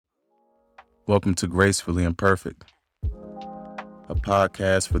Welcome to Gracefully Imperfect, a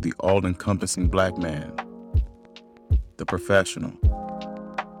podcast for the all-encompassing Black man, the professional,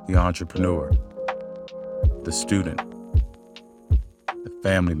 the entrepreneur, the student, the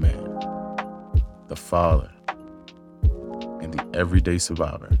family man, the father, and the everyday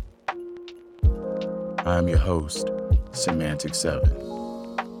survivor. I'm your host, Semantic 7.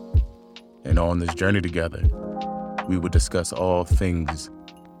 And on this journey together, we will discuss all things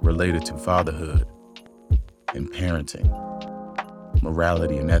related to fatherhood and parenting,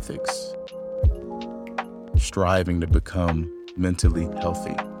 morality and ethics, striving to become mentally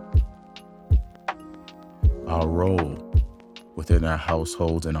healthy, our role within our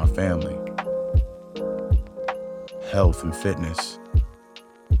households and our family, health and fitness,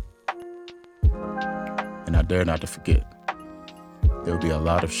 and I dare not to forget, there will be a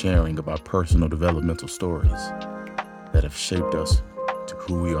lot of sharing of our personal developmental stories that have shaped us to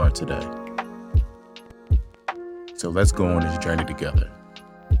who we are today. So let's go on this journey together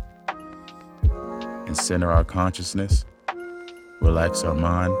and center our consciousness, relax our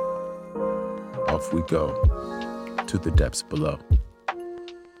mind. Off we go to the depths below.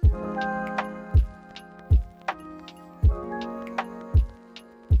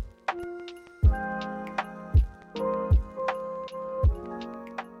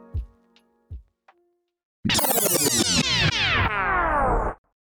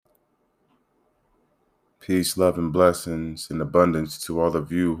 Peace, love, and blessings in abundance to all of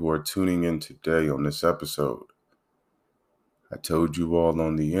you who are tuning in today on this episode. I told you all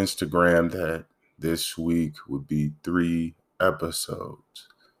on the Instagram that this week would be 3 episodes.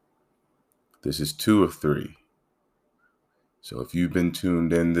 This is 2 of 3. So if you've been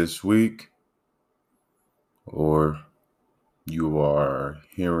tuned in this week, or you are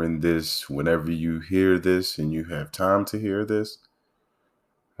hearing this whenever you hear this and you have time to hear this,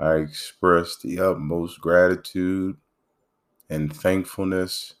 I express the utmost gratitude and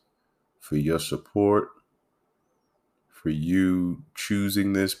thankfulness for your support, for you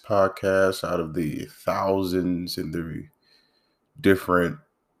choosing this podcast out of the thousands and the different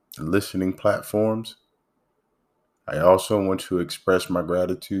listening platforms. I also want to express my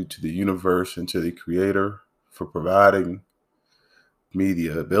gratitude to the universe and to the Creator for providing me the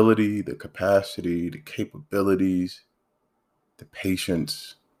ability, the capacity, the capabilities, the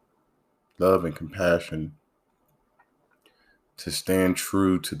patience, love, and compassion to stand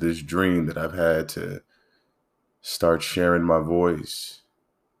true to this dream that I've had to start sharing my voice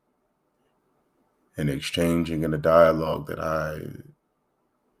and exchanging in a dialogue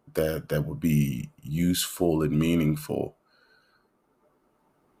that would be useful and meaningful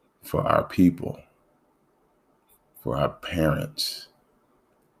for our people, for our parents,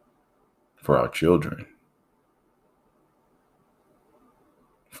 for our children,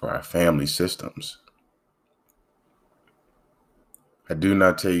 for our family systems. I do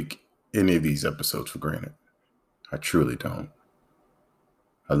not take any of these episodes for granted. I truly don't.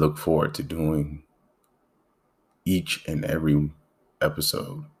 I look forward to doing each and every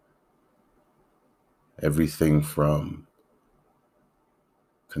episode. Everything from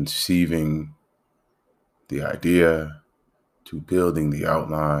conceiving the idea to building the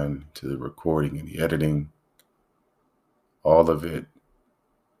outline to the recording and the editing. All of it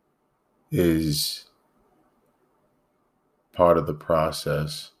is part of the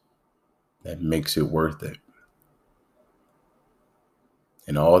process that makes it worth it.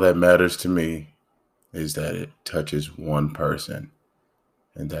 And all that matters to me is that it touches one person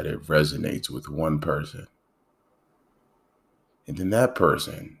and that it resonates with one person. And then that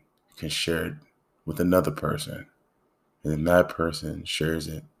person can share it with another person. And then that person shares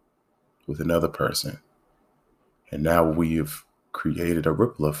it with another person. And now we have created a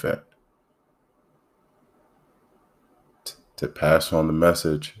ripple effect to pass on the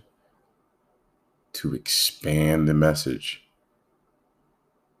message, to expand the message,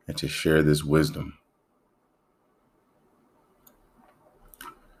 and to share this wisdom.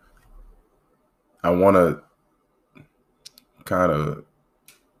 I would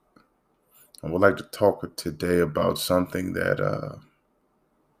like to talk today about something that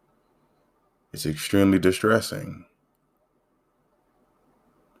is extremely distressing.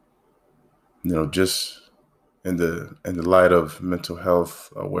 Just in the light of Mental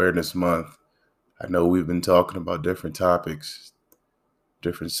Health Awareness Month, I know we've been talking about different topics,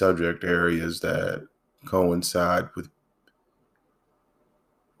 different subject areas that coincide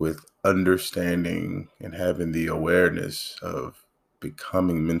with understanding and having the awareness of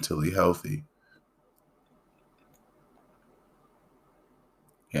becoming mentally healthy.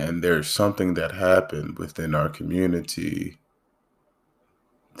 And there's something that happened within our community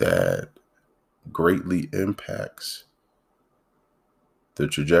that greatly impacts the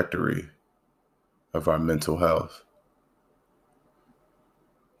trajectory of our mental health.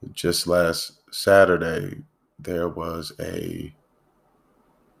 Just last Saturday, there was a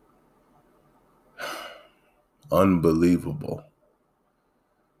unbelievable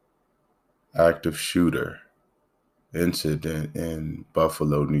active shooter incident in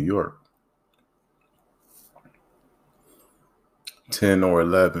Buffalo, New York. 10 or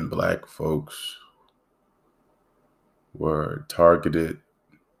 11 Black folks were targeted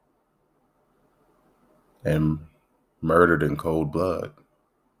and murdered in cold blood.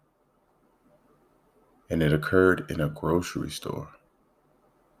 And it occurred in a grocery store.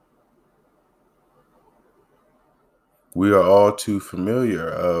 We are all too familiar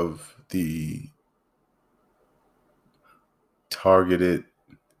of the targeted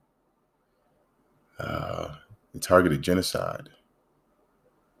genocide,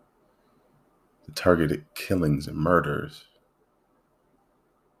 the targeted killings and murders,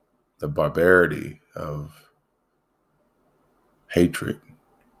 the barbarity of hatred,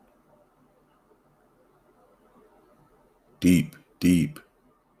 deep, deep,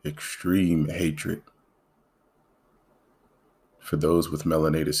 extreme hatred for those with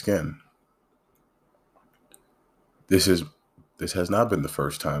melanated skin. This has not been the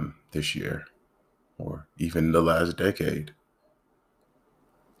first time this year or even the last decade.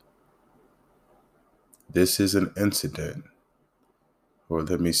 This is an incident, or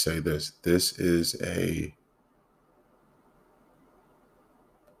let me say this is a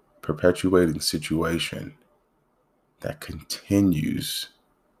perpetuating situation that continues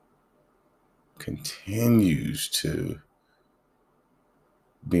to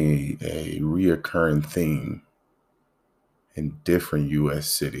be a reoccurring theme in different U.S.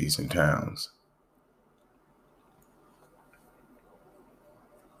 cities and towns.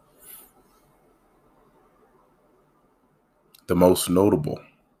 The most notable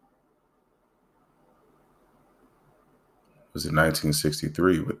was in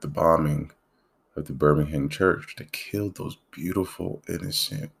 1963 with the bombing of the Birmingham church that killed those beautiful,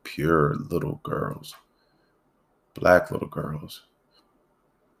 innocent, pure little girls, Black little girls.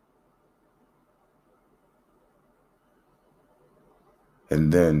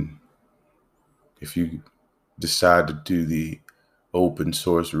 And then if you decide to do the open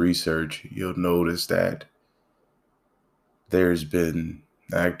source research, you'll notice that there's been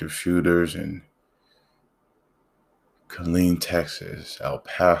active shooters in Killeen, Texas, El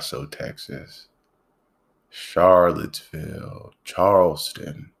Paso, Texas, Charlottesville,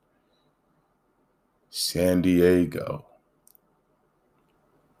 Charleston, San Diego,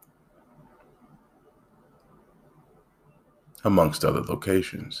 amongst other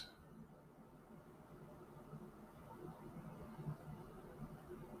locations.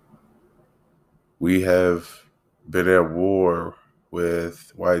 We have been at war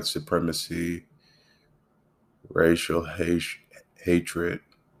with white supremacy, racial hatred,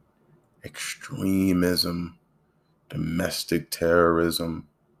 extremism, domestic terrorism,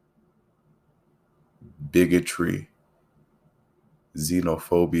 bigotry,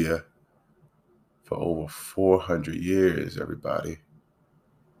 xenophobia for over 400 years, everybody.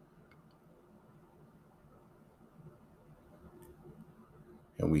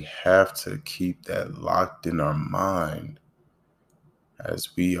 And we have to keep that locked in our mind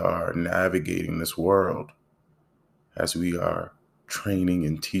as we are navigating this world, as we are training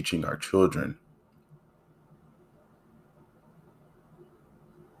and teaching our children.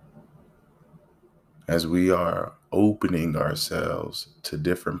 As we are opening ourselves to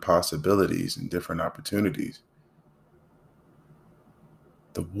different possibilities and different opportunities.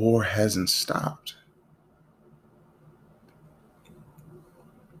 The war hasn't stopped.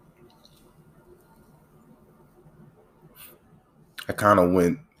 I kind of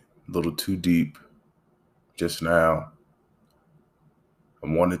went a little too deep just now. I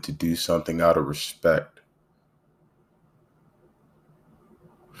wanted to do something out of respect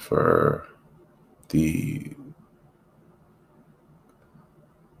for the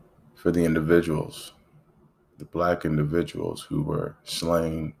individuals, the Black individuals who were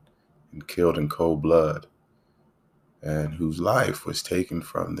slain and killed in cold blood and whose life was taken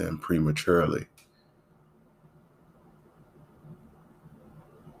from them prematurely.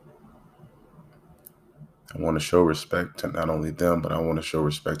 I want to show respect to not only them, but I want to show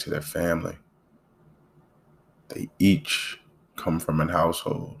respect to their family. They each come from a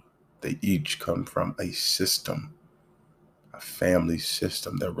household. They each come from a system, a family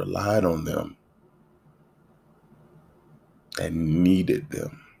system that relied on them, that needed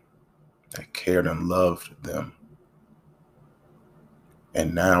them, that cared and loved them.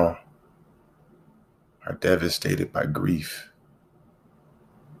 And now are devastated by grief.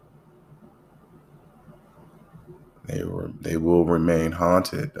 They will remain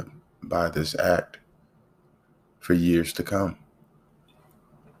haunted by this act for years to come.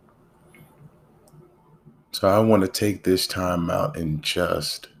 So I want to take this time out and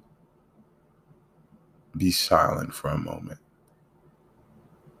just be silent for a moment.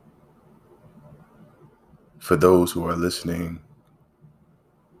 For those who are listening,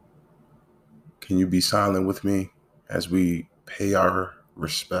 can you be silent with me as we pay our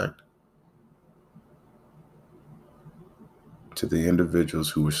respect to the individuals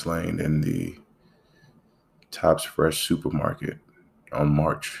who were slain in the Tops Fresh supermarket on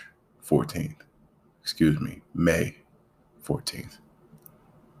March 14th? Excuse me, May 14th.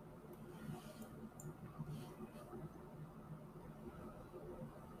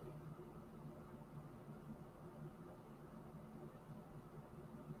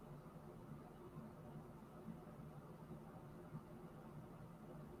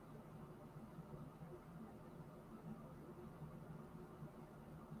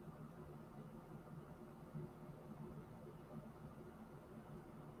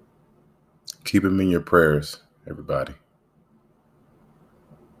 Keep them in your prayers, everybody.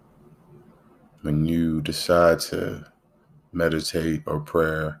 When you decide to meditate or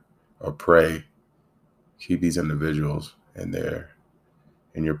pray, keep these individuals in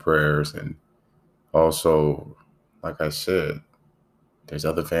your prayers. And also, like I said, there's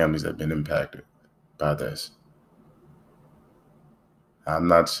other families that have been impacted by this. I'm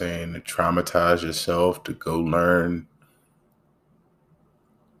not saying to traumatize yourself to go learn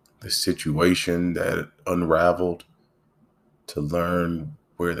the situation that unraveled, to learn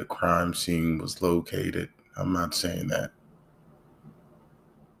where the crime scene was located. I'm not saying that.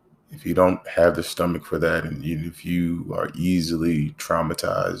 If you don't have the stomach for that, and if you are easily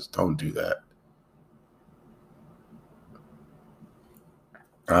traumatized, don't do that.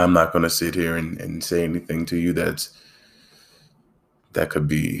 I'm not going to sit here and say anything to you that could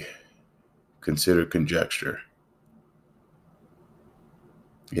be considered conjecture.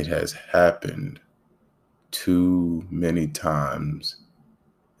 It has happened too many times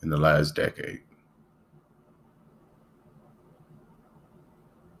in the last decade.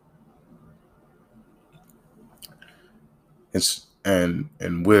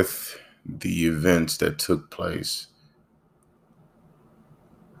 And with the events that took place,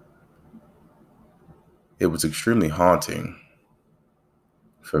 it was extremely haunting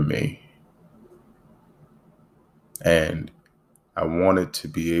for me. And I wanted to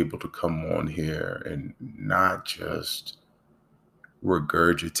be able to come on here and not just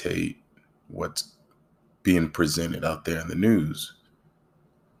regurgitate what's being presented out there in the news.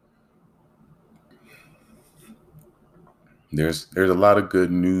 There's a lot of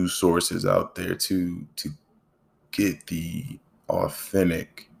good news sources out there to get the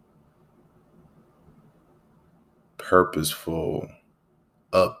authentic, purposeful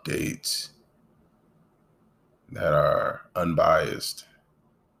updates that are unbiased,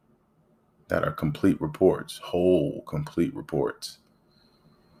 that are complete reports, whole complete reports.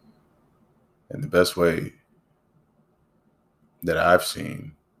 And the best way that I've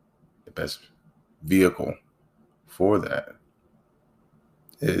seen, the best vehicle for that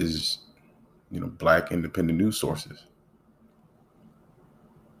is, Black independent news sources.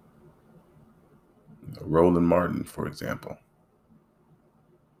 Roland Martin, for example.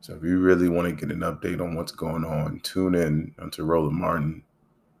 So if you really want to get an update on what's going on, tune in to Roland Martin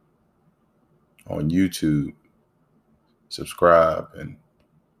on YouTube, subscribe, and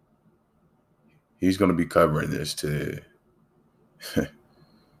he's going to be covering this to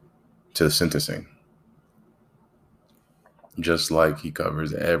sentencing, just like he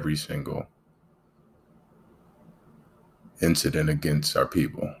covers every single incident against our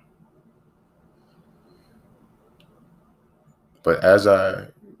people. But as I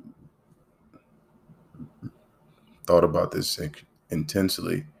thought about this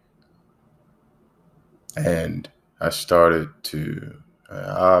intensely, and I started to,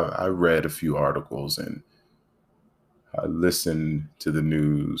 I read a few articles and I listened to the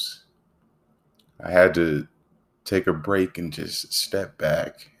news. I had to take a break and just step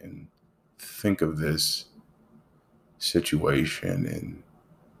back and think of this situation, and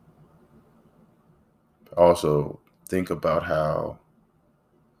also think about how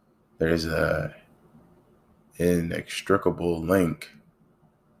there's an inextricable link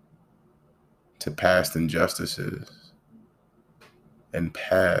to past injustices and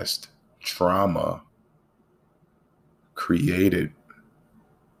past trauma created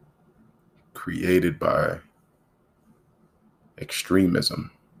by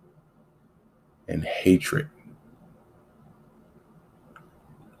extremism. and hatred.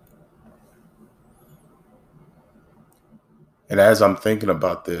 And as I'm thinking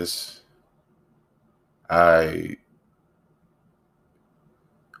about this, I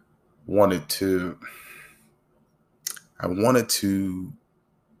wanted to I wanted to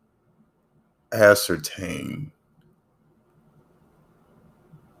ascertain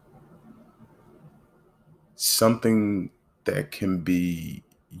something that can be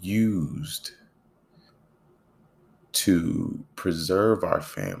used to preserve our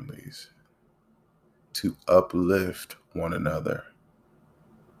families, to uplift one another,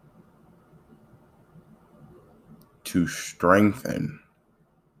 to strengthen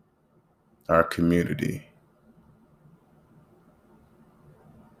our community,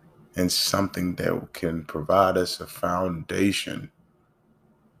 and something that can provide us a foundation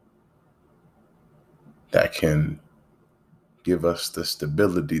that can give us the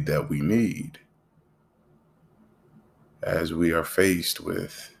stability that we need as we are faced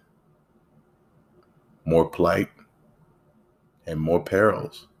with more plight and more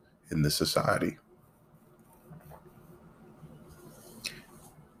perils in the society.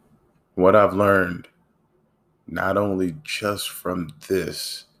 What I've learned, not only just from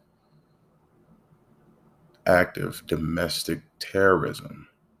this act of domestic terrorism,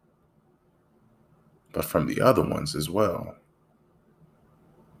 but from the other ones as well,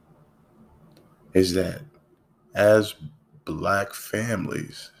 is that as Black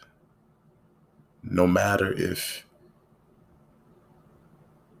families, no matter if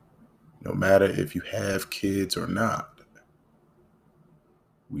you have kids or not,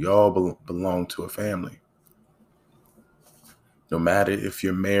 we all belong to a family. No matter if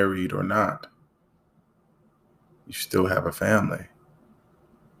you're married or not, you still have a family.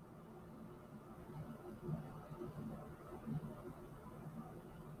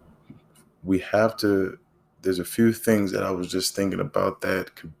 We have to, there's a few things that I was just thinking about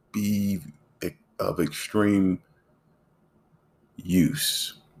that could be of extreme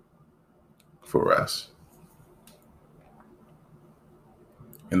use for us.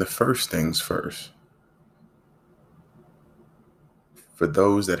 And the first things first, for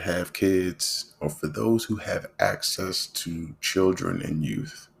those that have kids or for those who have access to children and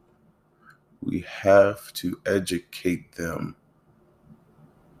youth, we have to educate them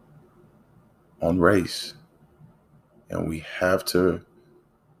on race, and we have to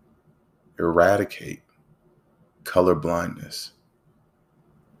eradicate color blindness.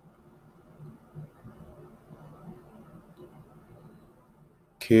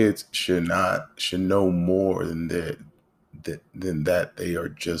 Kids should know more than that they are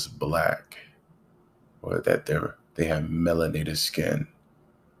just Black, or that they have melanated skin,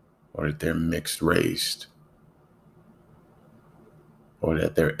 or that they're mixed race, or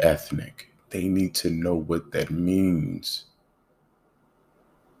that they're ethnic. They need to know what that means,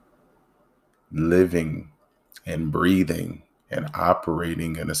 living and breathing and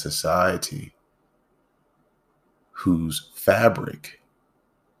operating in a society whose fabric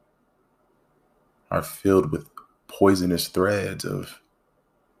are filled with poisonous threads of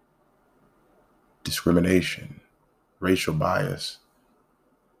discrimination, racial bias,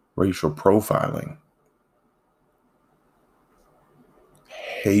 racial profiling,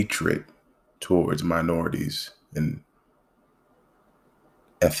 hatred towards minorities and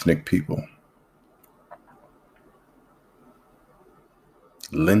ethnic people,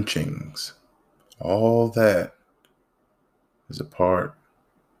 lynchings. All that is a part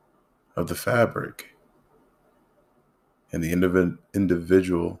of the fabric and the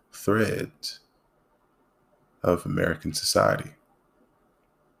individual threads of American society.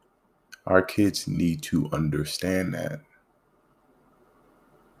 Our kids need to understand that.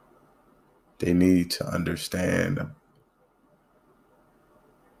 They need to understand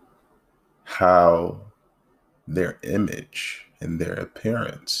how their image and their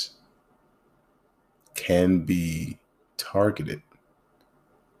appearance can be targeted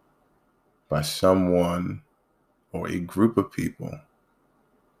by someone or a group of people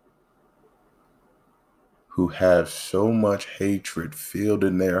who have so much hatred filled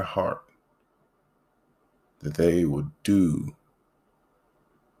in their heart that they will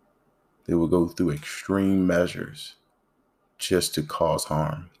go through extreme measures just to cause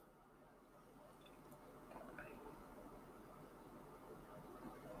harm.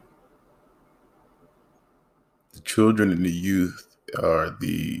 The children and the youth are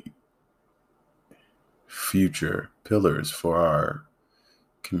the future pillars for our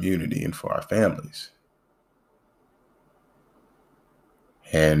community and for our families.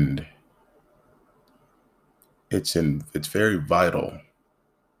 And it's very vital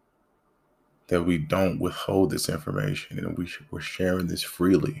that we don't withhold this information and we're sharing this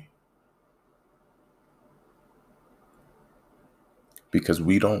freely because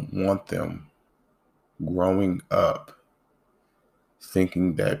we don't want them growing up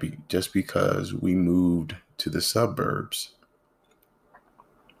thinking that just because we moved to the suburbs,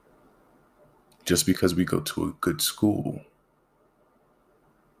 just because we go to a good school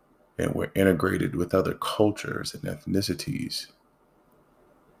and we're integrated with other cultures and ethnicities,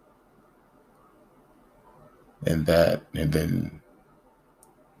 and then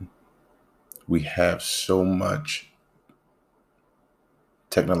we have so much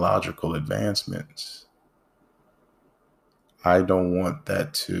technological advancements. I don't want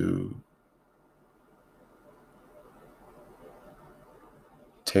that to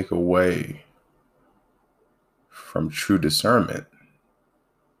take away from true discernment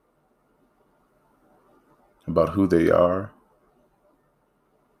about who they are,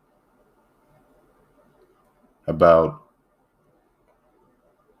 about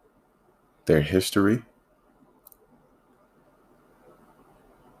their history,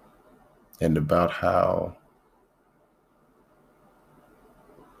 and about how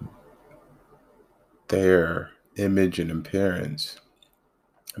their image and appearance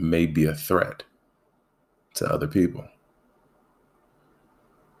may be a threat to other people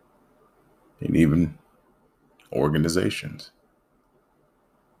and even organizations.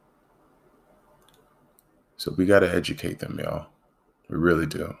 So we got to educate them, y'all. We really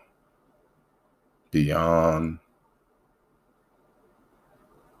do. Beyond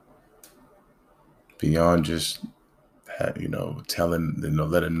just letting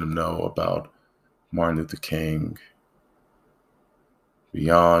them know about Martin Luther King,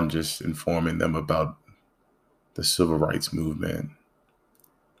 beyond just informing them about the civil rights movement,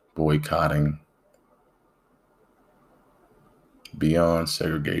 boycotting, beyond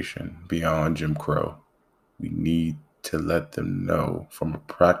segregation, beyond Jim Crow. We need to let them know from a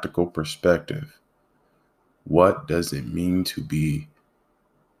practical perspective, what does it mean to be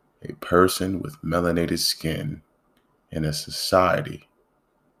a person with melanated skin in a society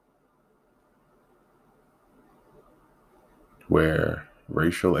where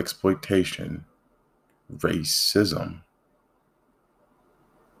racial exploitation, racism,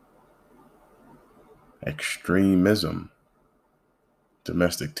 extremism,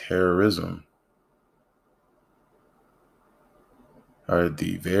 domestic terrorism are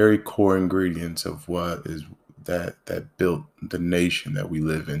the very core ingredients of what is that built the nation that we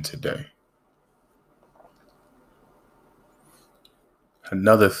live in today.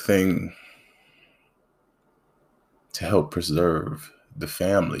 Another thing to help preserve the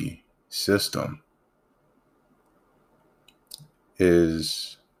family system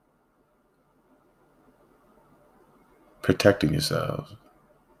is protecting yourselves.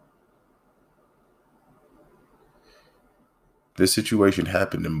 This situation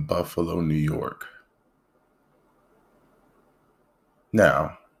happened in Buffalo, New York.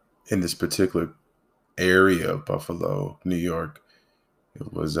 Now, in this particular area of Buffalo, New York,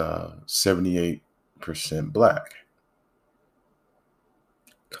 it was 78% Black.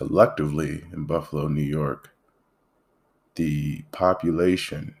 Collectively in Buffalo, New York, the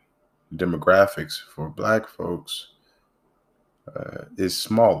population demographics for Black folks is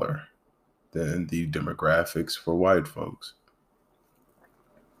smaller than the demographics for white folks.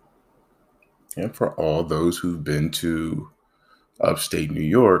 And for all those who've been to upstate New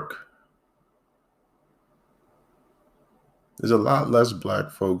York, there's a lot less Black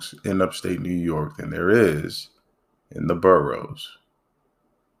folks in upstate New York than there is in the boroughs,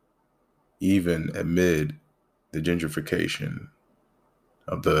 even amid the gentrification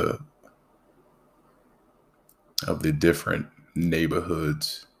of the different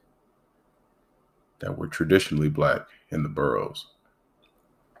neighborhoods that were traditionally Black in the boroughs.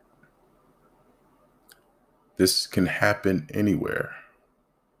 This can happen anywhere.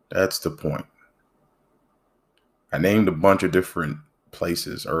 That's the point. I named a bunch of different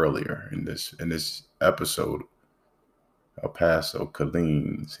places earlier in this episode. El Paso,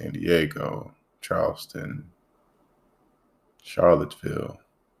 Killeen, San Diego, Charleston, Charlottesville,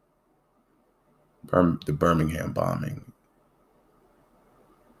 the Birmingham bombing.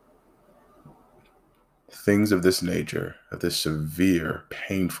 Things of this nature, of this severe,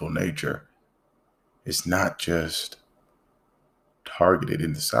 painful nature, is not just targeted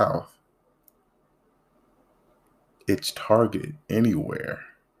in the South. It's targeted anywhere.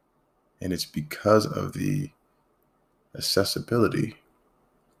 And it's because of the accessibility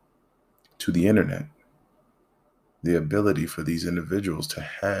to the internet, the ability for these individuals to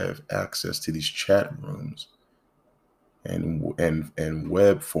have access to these chat rooms and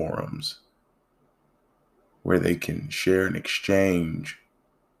web forums where they can share and exchange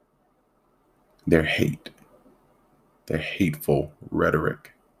their hate, their hateful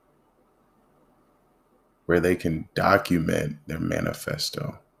rhetoric, where they can document their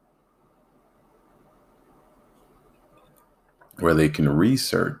manifesto, where they can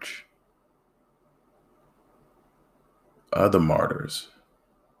research other martyrs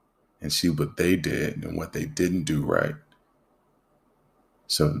and see what they did and what they didn't do right.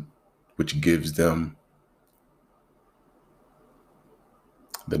 So, which gives them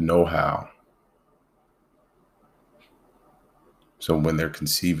the know-how. So when they're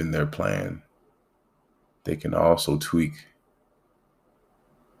conceiving their plan, they can also tweak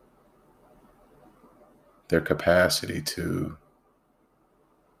their capacity to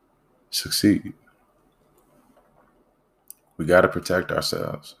succeed. We got to protect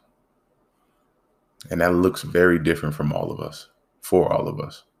ourselves. And that looks very different from all of us, for all of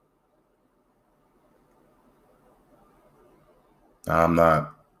us. I'm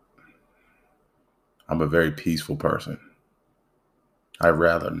a very peaceful person. I'd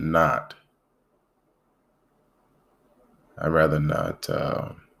rather not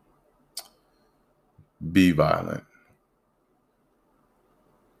be violent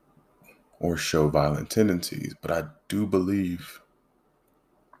or show violent tendencies, but I do believe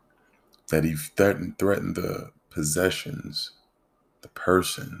that he threatened the possessions, the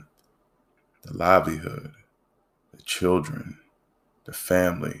person, the livelihood, the children, the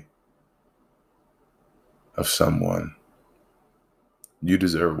family of someone. You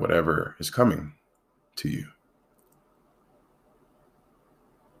deserve whatever is coming to you.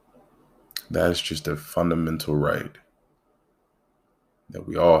 That is just a fundamental right that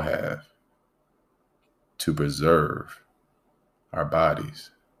we all have to preserve our bodies,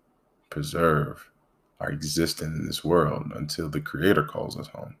 preserve our existence in this world until the Creator calls us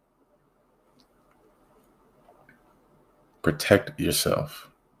home. Protect yourself.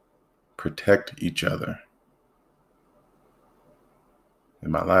 Protect each other.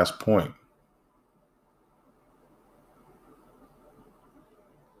 And my last point,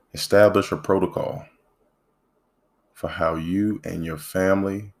 establish a protocol for how you and your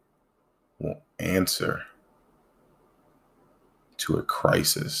family will answer to a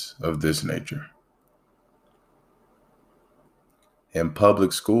crisis of this nature. In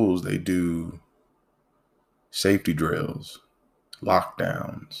public schools, they do safety drills,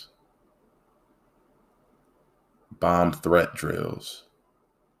 lockdowns, bomb threat drills.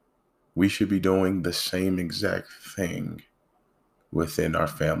 We should be doing the same exact thing within our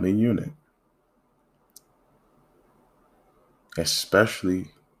family unit,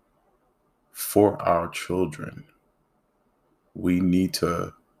 especially for our children. We need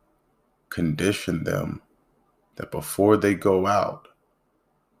to condition them that before they go out,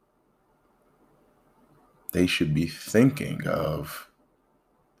 they should be thinking of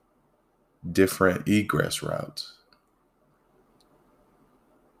different egress routes.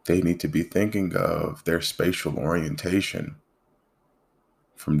 They need to be thinking of their spatial orientation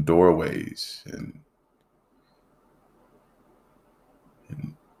from doorways and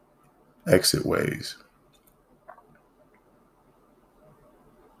exit ways.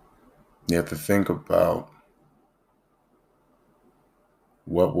 You have to think about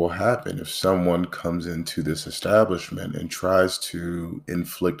what will happen if someone comes into this establishment and tries to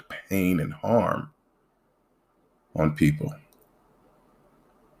inflict pain and harm on people.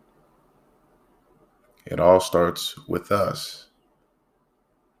 It all starts with us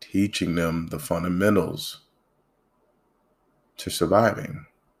teaching them the fundamentals to surviving,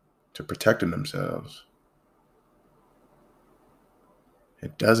 to protecting themselves.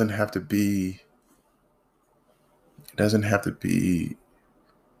 It doesn't have to be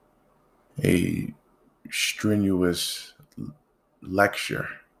a strenuous lecture.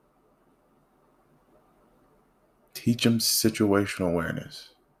 Teach them situational awareness.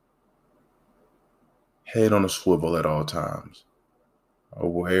 Head on a swivel at all times.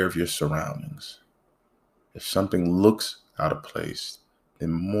 Aware of your surroundings. If something looks out of place,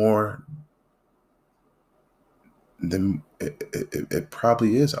 then it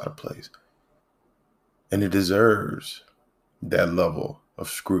probably is out of place. And it deserves that level of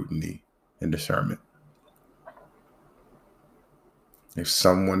scrutiny and discernment. If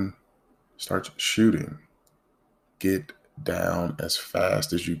someone starts shooting, get down as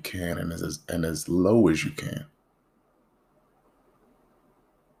fast as you can and as low as you can.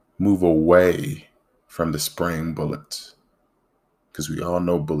 Move away from the spraying bullets, because we all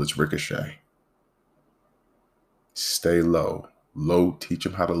know bullets ricochet. Stay low. Teach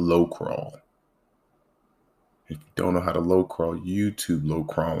them how to low crawl. If you don't know how to low crawl, YouTube low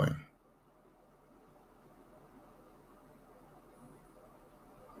crawling.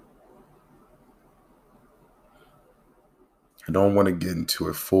 I don't want to get into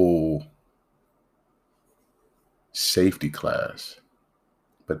a full safety class,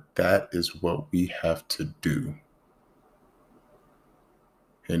 but that is what we have to do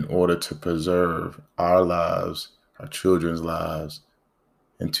in order to preserve our lives, our children's lives,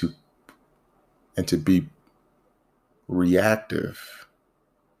 and to be reactive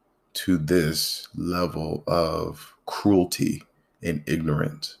to this level of cruelty and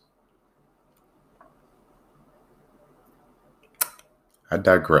ignorance. I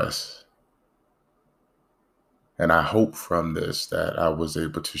digress. And I hope from this that I was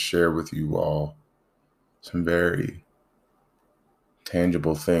able to share with you all some very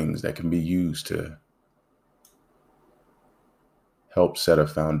tangible things that can be used to help set a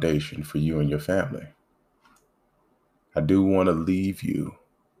foundation for you and your family. I do want to leave you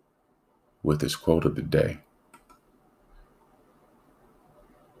with this quote of the day.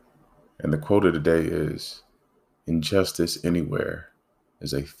 And the quote of the day is, "Injustice anywhere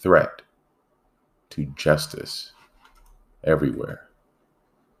is a threat to justice everywhere."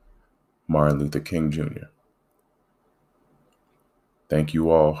 Martin Luther King Jr. Thank you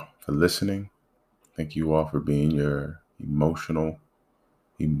all for listening. Thank you all for being your emotional,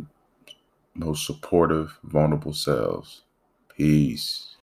 most supportive, vulnerable selves. Peace.